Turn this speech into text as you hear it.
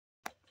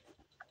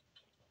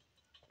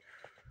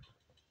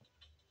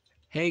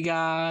Hey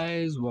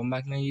guys, welcome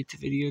back to my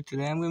YouTube video.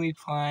 Today I'm going to be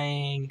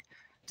playing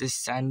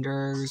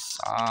Descenders.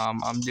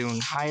 I'm doing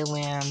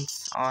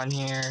Highlands on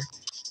here,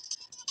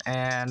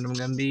 and I'm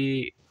going to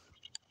be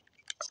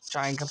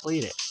trying to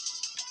complete it.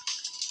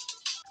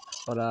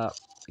 But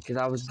because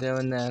I was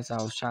doing this,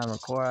 I was trying to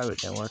record, but it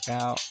didn't work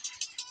out.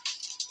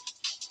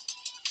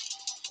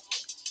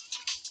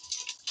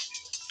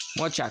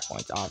 More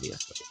checkpoints,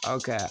 obviously.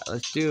 Okay,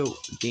 let's do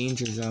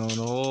Danger Zone.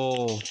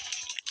 Oh,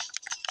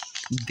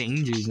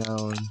 Danger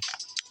Zone.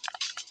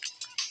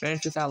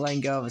 Finish without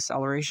letting go of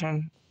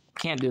acceleration.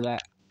 Can't do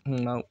that.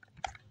 Nope.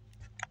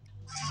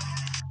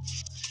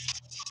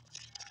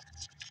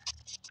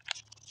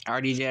 I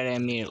already did it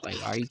immediately.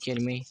 Are you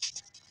kidding me?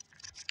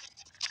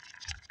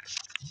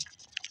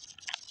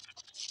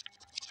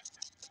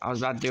 I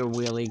was about to do a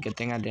wheelie. Good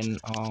thing I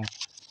didn't. Oh.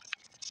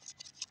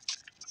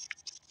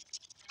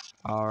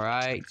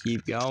 Alright,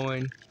 keep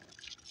going.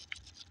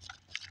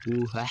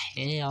 Ooh, hell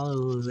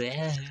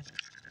yeah.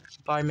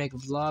 Probably make a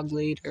vlog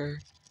later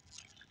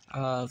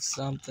of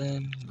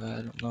something, but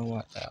I don't know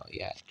what the hell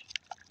yet.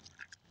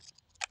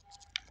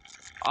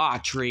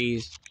 Ah,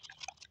 trees.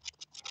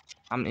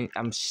 I'm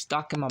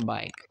stuck in my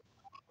bike.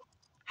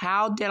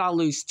 How did I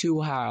lose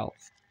 2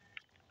 health?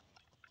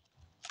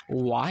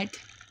 What?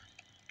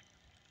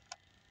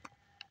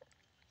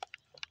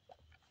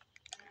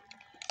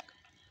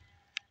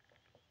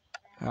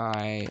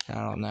 Alright, I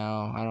don't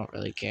know. I don't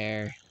really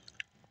care.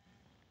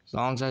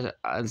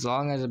 As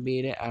long as I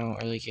beat it, I don't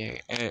really care.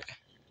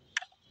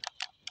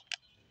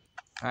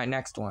 Alright,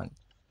 next one.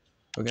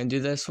 We're gonna do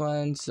this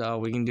one so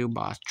we can do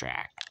boss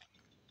track.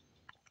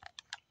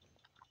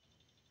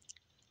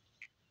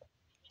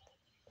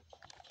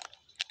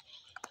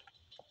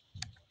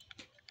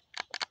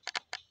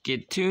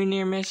 Get 2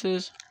 near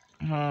misses?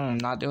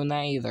 Not doing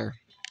that either.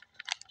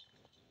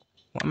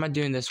 Why am I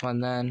doing this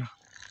one then?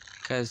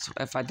 Because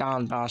if I die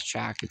on boss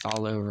track, it's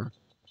all over.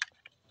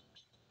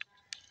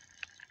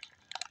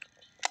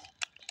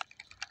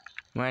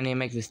 Well, I need to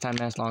make this 10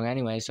 minutes long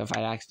anyway, so if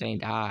I accidentally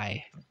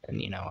die, then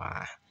you know,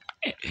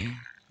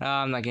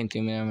 I'm not getting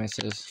 2 near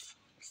misses.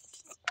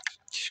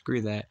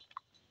 Screw that.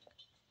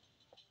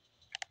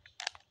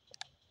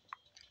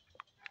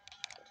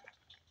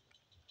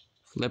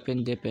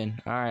 Flippin' dippin'.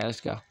 Alright,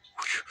 let's go.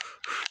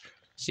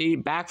 See,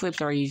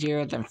 backflips are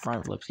easier than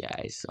front flips,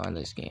 guys, on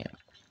this game.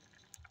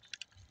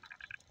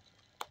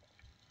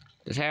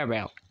 There's hair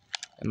belt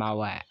in my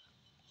way.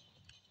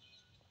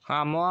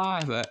 I'm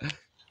alive, but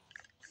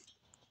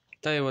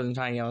tell you, wasn't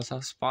trying to get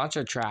myself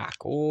sponsor track.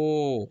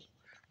 Oh,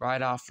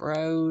 right off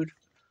road,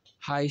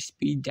 high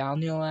speed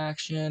downhill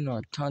action,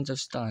 or tons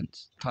of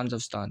stunts. Tons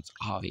of stunts,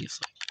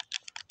 obviously.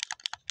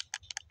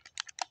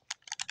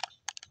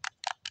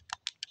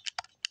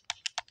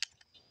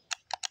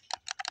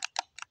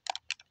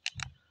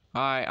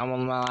 Alright, I'm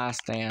on my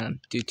last stand.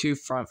 Do 2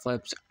 front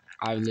flips.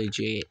 I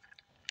legit.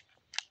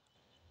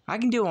 I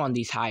can do it on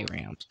these high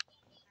ramps.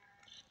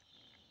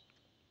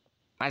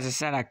 As I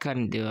said, I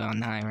couldn't do it on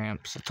the high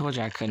ramps. I told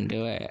you I couldn't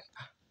do it.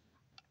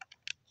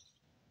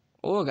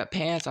 Oh, I got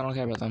pants. I don't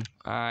care about them.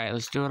 Alright,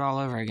 let's do it all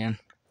over again.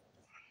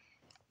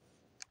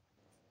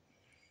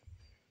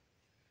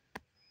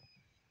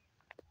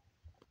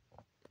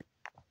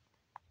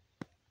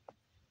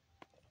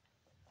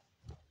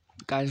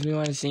 Guys, if you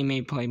want to see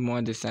me play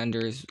more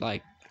Descenders,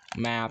 like,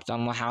 maps, I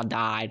don't know how I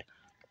died.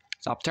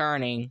 Stop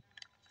turning.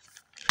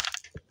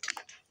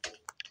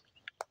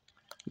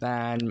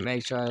 Then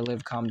make sure I leave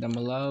a comment down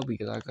below,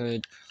 because I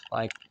could,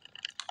 like,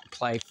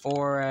 play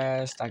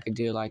forest. I could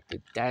do, like, the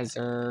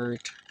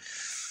desert.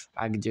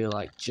 I could do,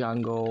 like,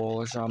 jungle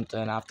or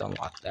something. I have to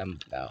unlock them,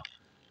 though.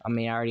 I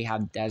mean, I already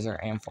have desert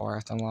and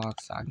forest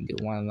unlocked, so I can do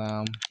one of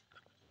them.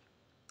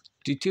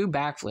 Do 2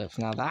 backflips.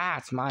 Now,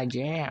 that's my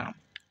jam.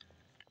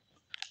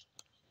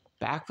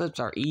 Backflips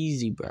are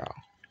easy, bro.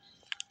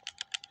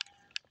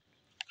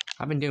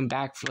 I've been doing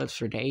backflips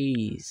for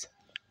days.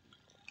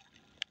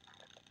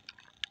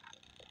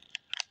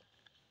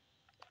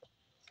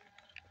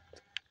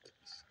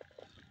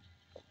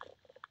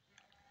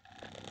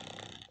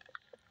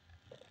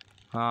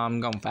 I'm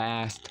going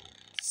fast.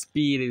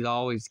 Speed is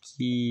always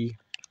key.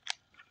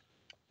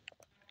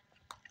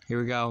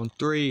 Here we go.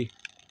 3.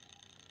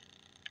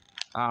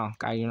 Oh,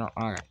 God, you know.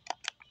 Alright.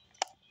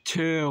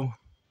 2.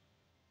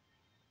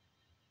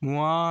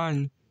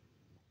 1.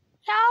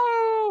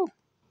 No!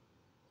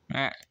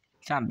 Alright.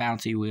 It's not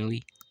bouncy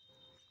wheelie.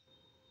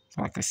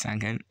 For like a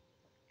second.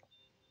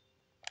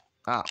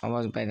 Oh, I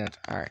wasn't paying that.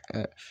 Alright.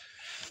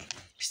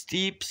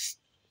 Steep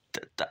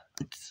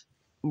stunts.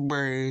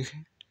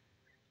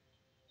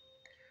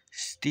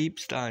 Steep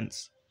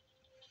stunts.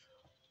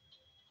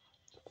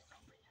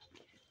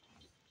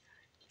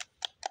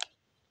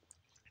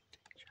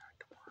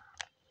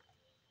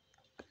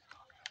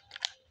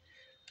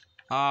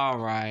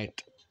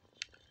 Alright.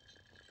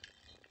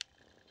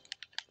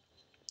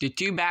 Do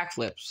 2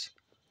 backflips.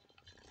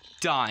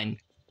 Done.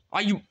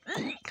 Are you...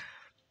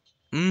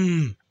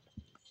 I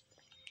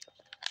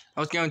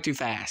was going too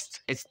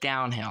fast. It's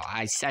downhill.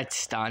 I said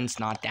stunts,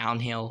 not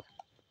downhill.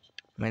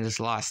 I mean, there's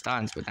a lot of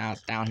stuns, but now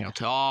it's downhill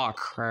to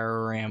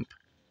cramp.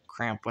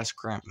 What's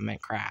cramp? I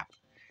meant crap.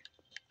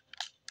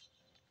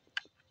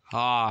 Oh,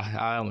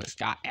 I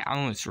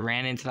almost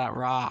ran into that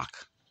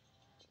rock.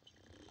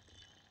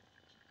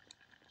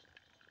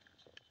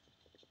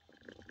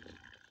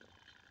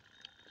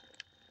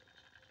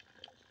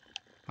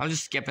 I'm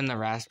just skipping the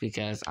rest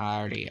because I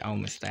already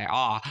almost there.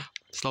 Oh,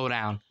 slow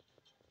down.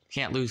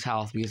 Can't lose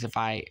health because if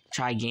I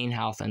try gain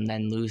health and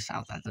then lose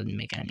health, that doesn't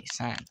make any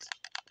sense.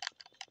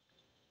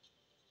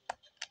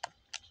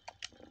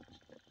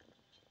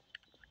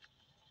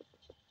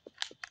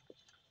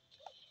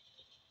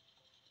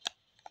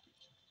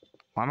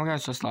 Why am I going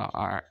so slow?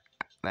 Alright,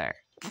 there.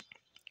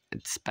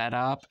 It's sped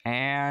up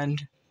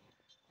and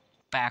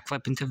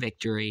backflip into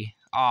victory.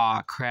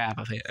 Aw, crap.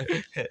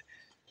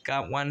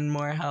 Got one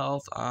more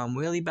health.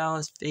 Wheelie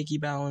balance, fakie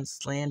balance,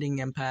 landing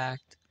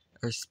impact,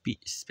 or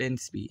spin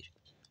speed.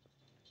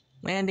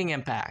 Landing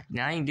impact.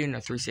 Now you can do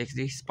a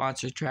 360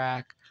 sponsor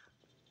track.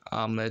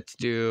 Let's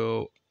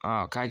do.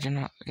 Let's do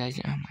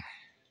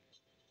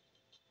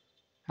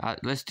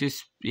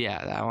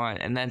that one,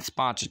 and then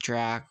sponsor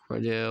track.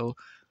 We'll do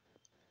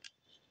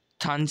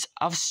tons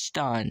of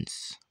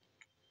stuns.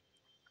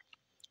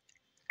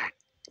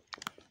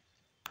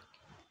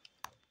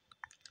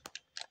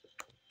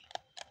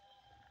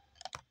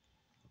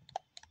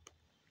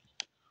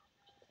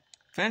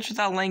 Finish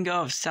without letting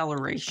go of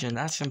acceleration.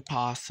 That's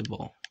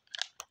impossible.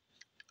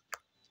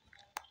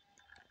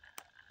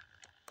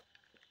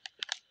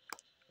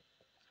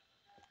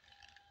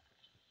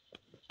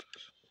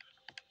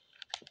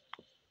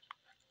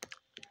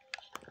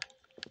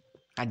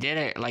 I did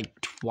it like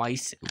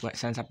twice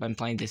since I've been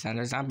playing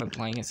Descenders. I've been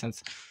playing it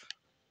since.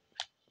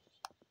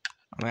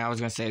 I mean, I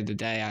was gonna say the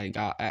day I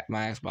got at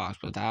my Xbox,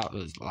 but that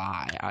was a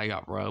lie. I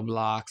got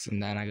Roblox,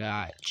 and then I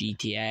got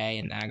GTA,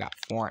 and then I got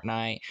Fortnite.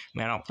 I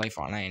mean, I don't play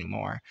Fortnite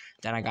anymore.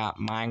 Then I got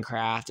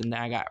Minecraft, and then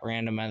I got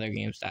random other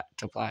games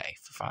to play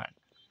for fun,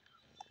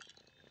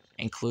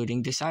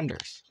 including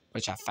Descenders,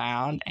 which I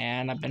found,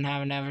 and I've been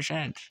having ever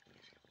since.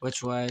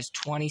 Which was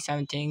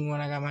 2017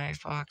 when I got my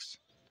Xbox.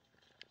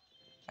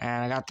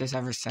 And I got this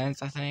ever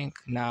since, I think.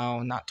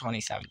 No, not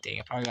 2017.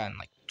 I probably got in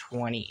like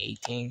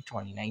 2018,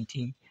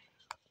 2019.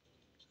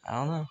 I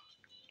don't know.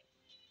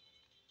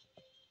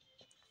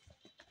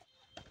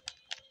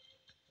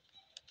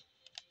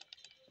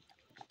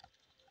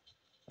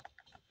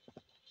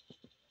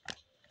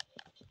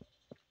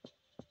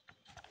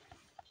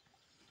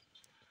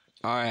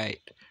 Alright.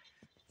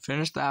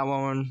 Finished that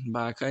one,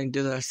 but I couldn't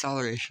do the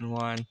acceleration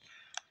one.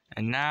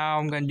 And now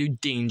I'm gonna do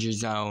Danger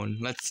Zone.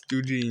 Let's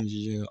do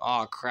Danger Zone.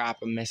 Oh crap,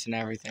 I'm missing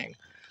everything.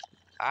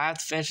 I have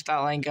to finish that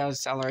lane go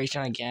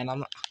acceleration again.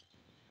 I'm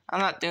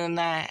not doing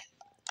that.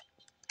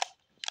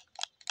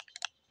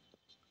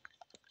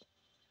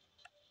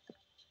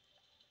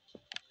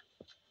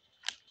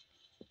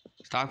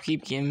 Stop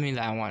keep giving me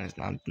that one. It's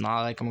not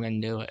like I'm gonna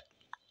do it.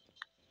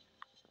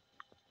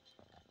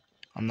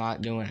 I'm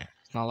not doing it.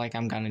 It's not like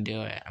I'm gonna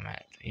do it.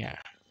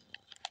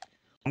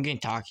 I'm getting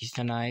talkies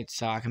tonight,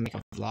 so I can make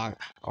a vlog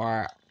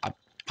or a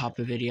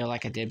puppet video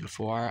like I did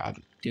before.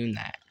 I'm doing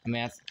that. I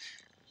mean,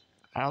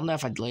 I don't know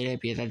if I deleted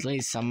it because I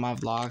deleted some of my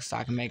vlogs so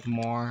I can make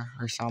more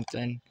or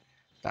something.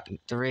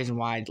 The reason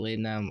why I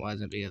deleted them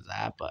wasn't because of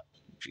that, but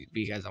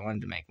because I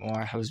wanted to make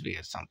more. It was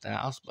because of something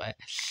else, but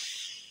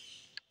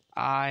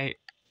I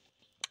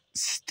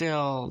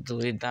still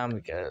deleted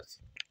them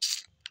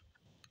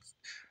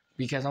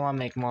because I want to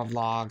make more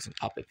vlogs and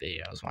puppet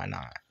videos. Why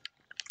not?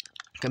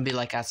 It can be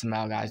like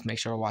SML, guys. Make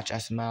sure to watch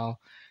SML.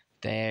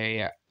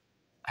 They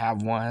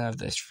have one of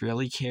this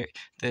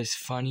this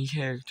funny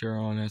character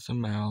on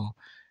SML,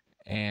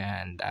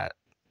 and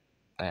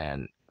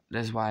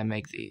this is why I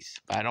make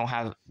these. But I don't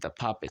have the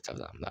puppets of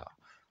them though.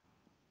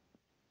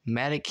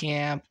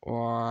 Metacamp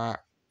or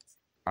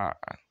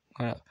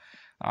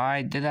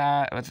I did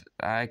that.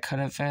 I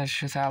couldn't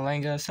finish without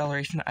letting go of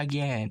acceleration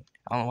again.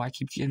 I don't know why I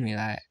keep giving me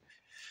that.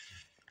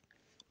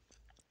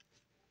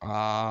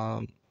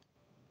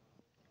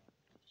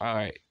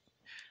 Alright.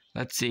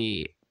 Let's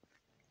see.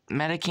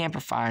 Metacamp or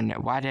Fire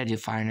Nerd? Why did I do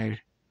Fire Nerd?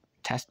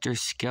 Tester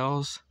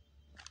skills?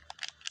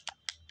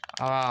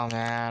 Oh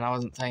man, I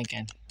wasn't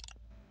thinking.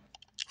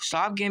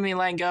 Stop giving me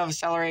letting go of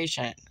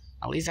acceleration.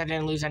 At least I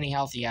didn't lose any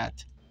health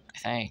yet. I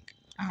think.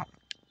 Oh.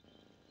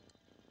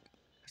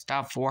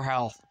 Stop 4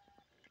 health.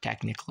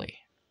 Technically.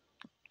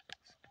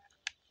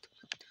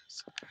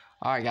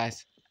 Alright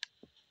guys.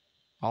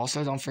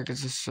 Also, don't forget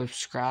to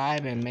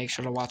subscribe and make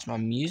sure to watch my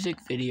music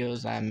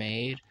videos I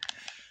made.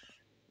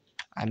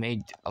 I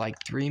made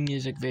like 3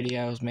 music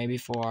videos, maybe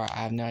 4, I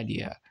have no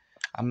idea.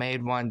 I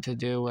made one to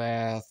do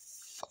with,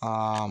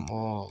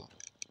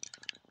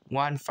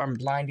 one from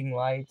Blinding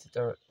Lights.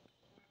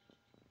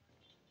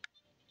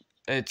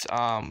 It's,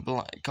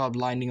 called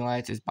Blinding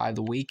Lights. It's by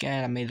The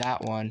Weeknd. I made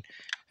that one.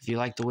 If you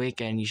like The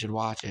Weeknd, you should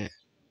watch it.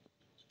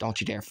 Don't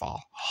you dare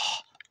fall.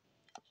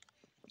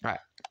 Right.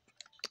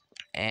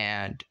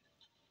 And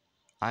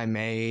I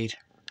made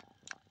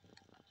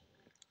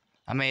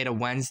a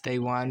Wednesday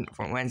one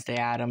from Wednesday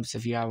Addams.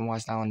 If you haven't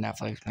watched that on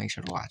Netflix, make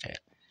sure to watch it.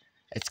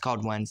 It's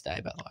called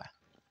Wednesday, by the way.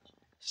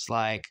 It's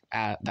like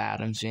the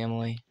Addams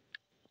Family,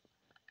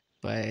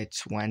 but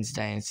it's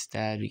Wednesday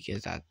instead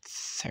because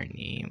that's her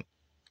name.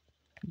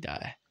 Duh.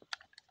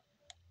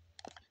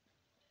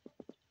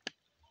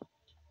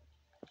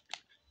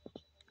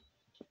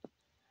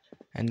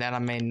 And then I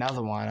made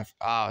another one.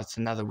 Oh, it's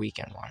another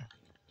weekend one.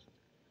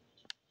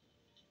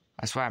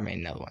 I swear I made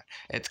another one.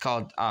 It's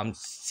called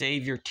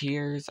Save Your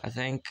Tears, I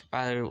think,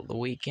 by the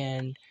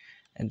weekend.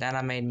 And then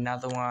I made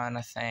another one,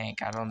 I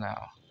think. I don't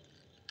know.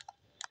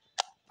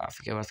 I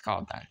forget what it's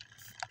called then.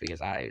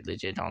 Because I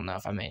legit don't know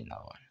if I made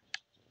another one.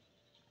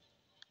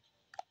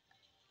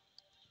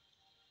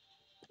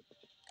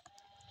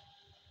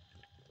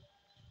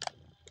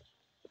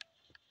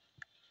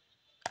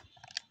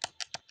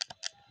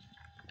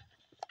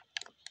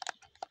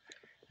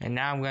 And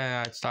now I'm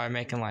gonna start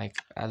making like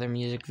other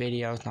music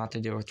videos, not to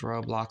do with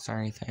Roblox or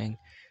anything.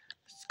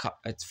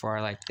 It's for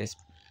like this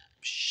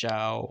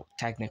show,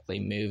 technically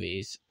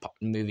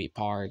movie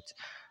parts.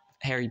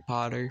 Harry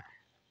Potter.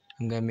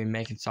 I'm gonna be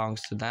making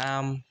songs to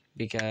them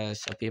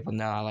because so people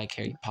know I like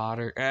Harry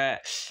Potter. I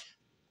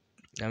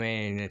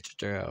mean, it's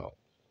true.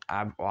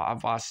 I've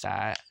watched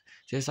that.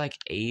 There's like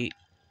 8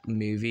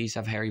 movies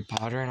of Harry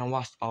Potter, and I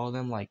watched all of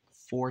them like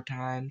 4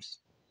 times.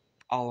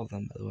 All of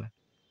them, by the way.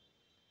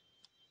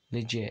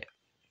 Legit.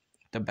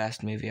 The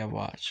best movie I've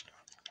watched.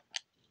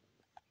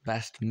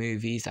 Best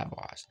movies I've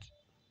watched.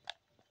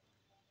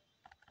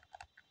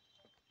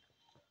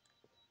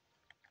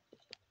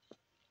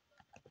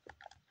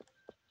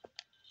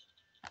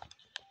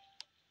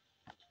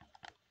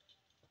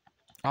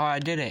 Oh, I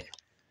did it.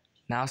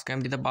 Now it's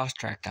gonna be the boss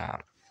track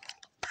time.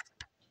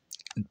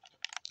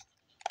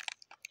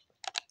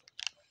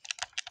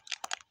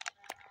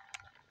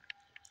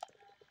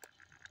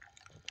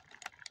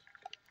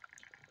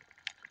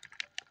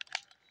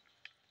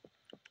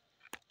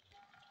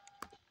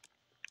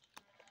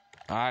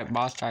 Alright,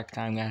 boss track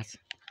time, guys.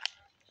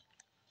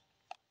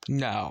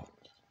 No.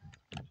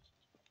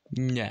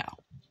 No.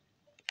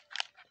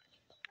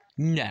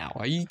 No,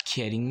 are you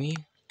kidding me?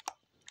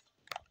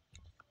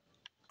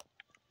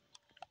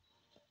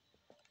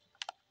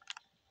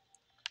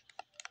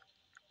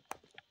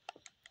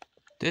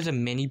 There's a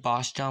mini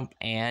boss jump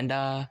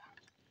and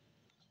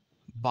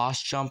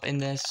boss jump in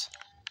this.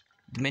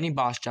 The mini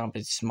boss jump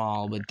is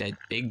small, but the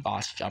big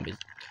boss jump is...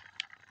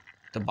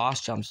 The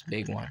boss jump's the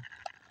big one.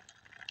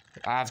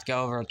 I have to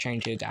go over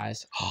train 2,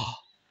 guys. Oh,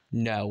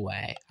 no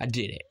way. I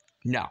did it.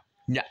 No.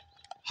 No.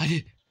 I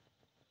did...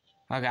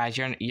 Oh, guys,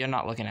 you're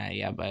not looking at it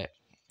yet, but...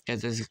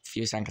 Because there's a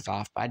few seconds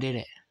off, but I did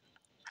it.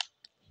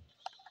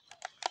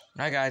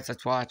 Alright, guys,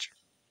 let's watch.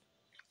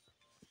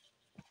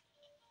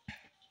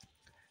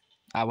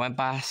 I went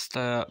past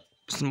the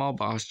small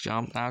boss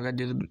jump. Now I gotta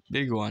do the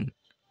big one.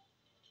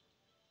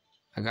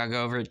 I gotta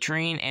go over a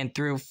train and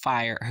through a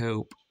fire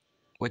hoop,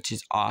 which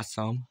is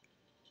awesome.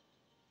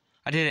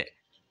 I did it,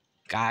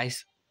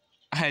 guys.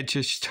 It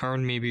just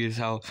turned me because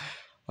how,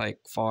 like,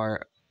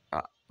 far,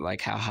 like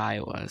how high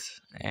it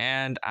was,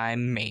 and I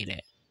made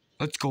it.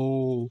 Let's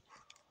go.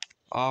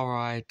 All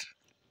right.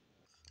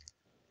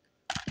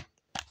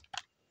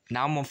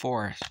 Now I'm on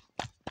forest.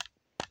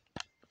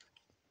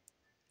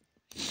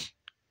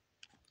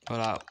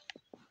 Hold up.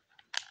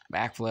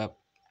 Backflip.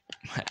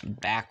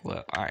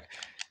 Backflip. All right,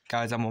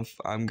 guys.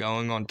 I'm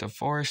going on to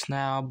forest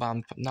now, but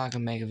I'm not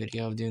gonna make a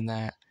video of doing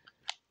that.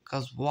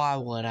 Cause why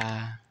would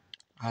I?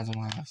 I don't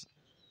want to.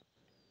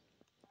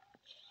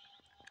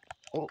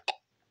 Oh.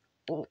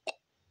 Oh.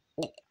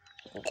 Oh.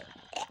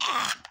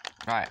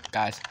 Alright,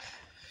 guys.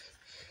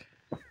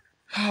 Oh,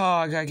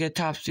 I gotta get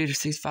top speed of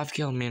 65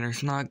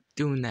 kilometers. Not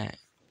doing that.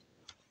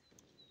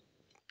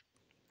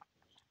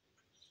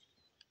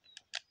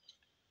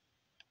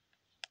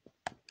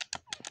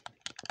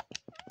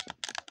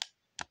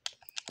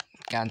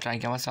 Okay, I'm trying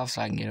to get myself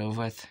so I can get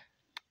over with.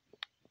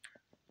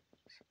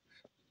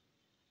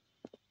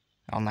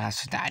 Oh, no, that's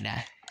just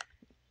die.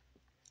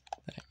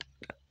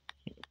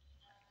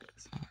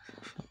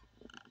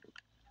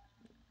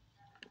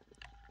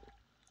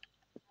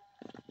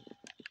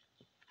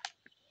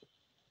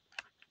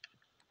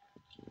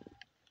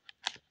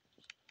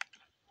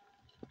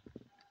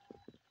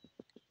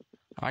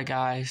 Alright,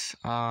 guys.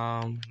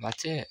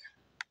 That's it.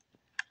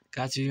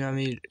 Guys,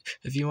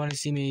 if you want to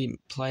see me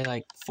play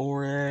like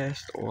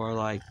forest or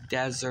like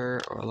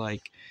desert or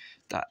like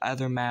the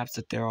other maps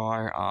that there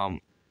are,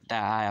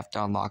 that I have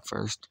to unlock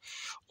first,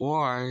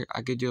 or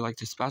I could do like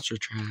the special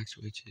tracks,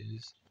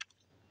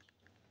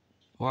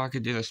 or I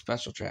could do the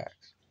special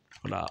tracks.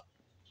 Hold up.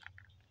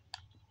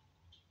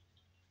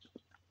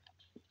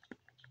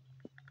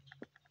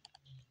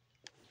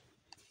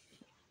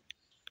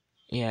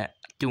 Yeah,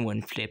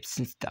 doing flips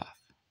and stuff.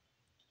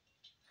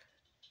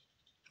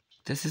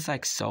 This is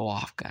like so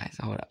off, guys.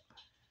 Hold up.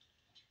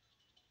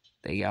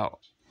 There you go.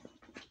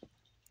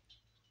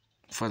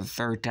 For the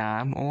 3rd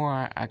time,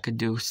 or I could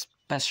do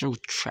special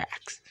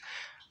tracks.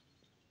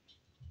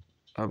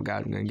 Oh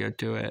god, I'm gonna go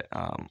to it.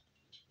 Am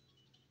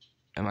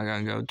I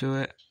gonna go to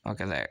it?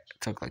 Okay, there. It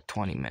took like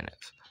 20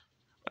 minutes.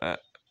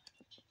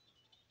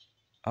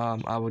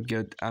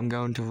 I'm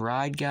going to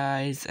ride,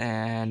 guys,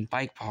 and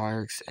bike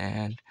parks,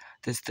 and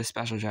this is the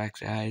special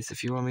tracks, guys.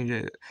 If you want me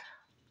to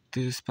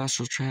do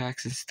special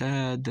tracks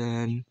instead,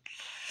 then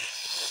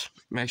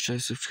make sure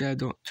to subscribe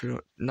to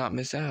not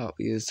miss out,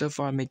 because so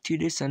far I made 2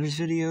 Descenders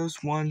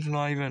videos. One's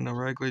not even a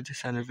regular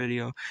Descender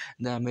video,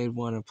 and then I made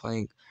one of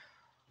playing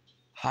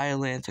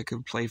Highlands. I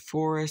could play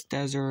forest,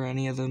 desert, or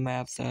any other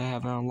maps that I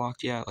haven't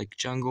unlocked yet, like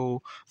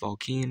jungle,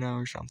 volcano,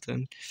 or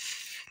something.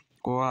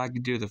 Or I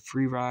could do the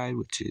free ride,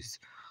 which is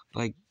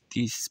like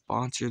these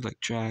sponsored like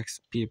tracks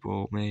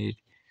people made.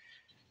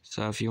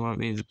 So if you want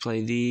me to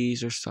play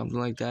these or something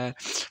like that,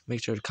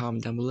 make sure to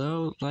comment down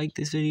below, like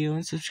this video,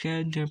 and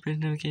subscribe to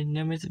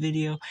never miss a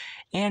video,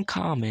 and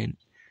comment.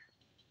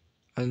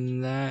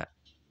 And that,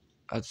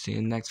 I'll see you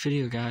in the next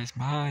video, guys.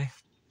 Bye.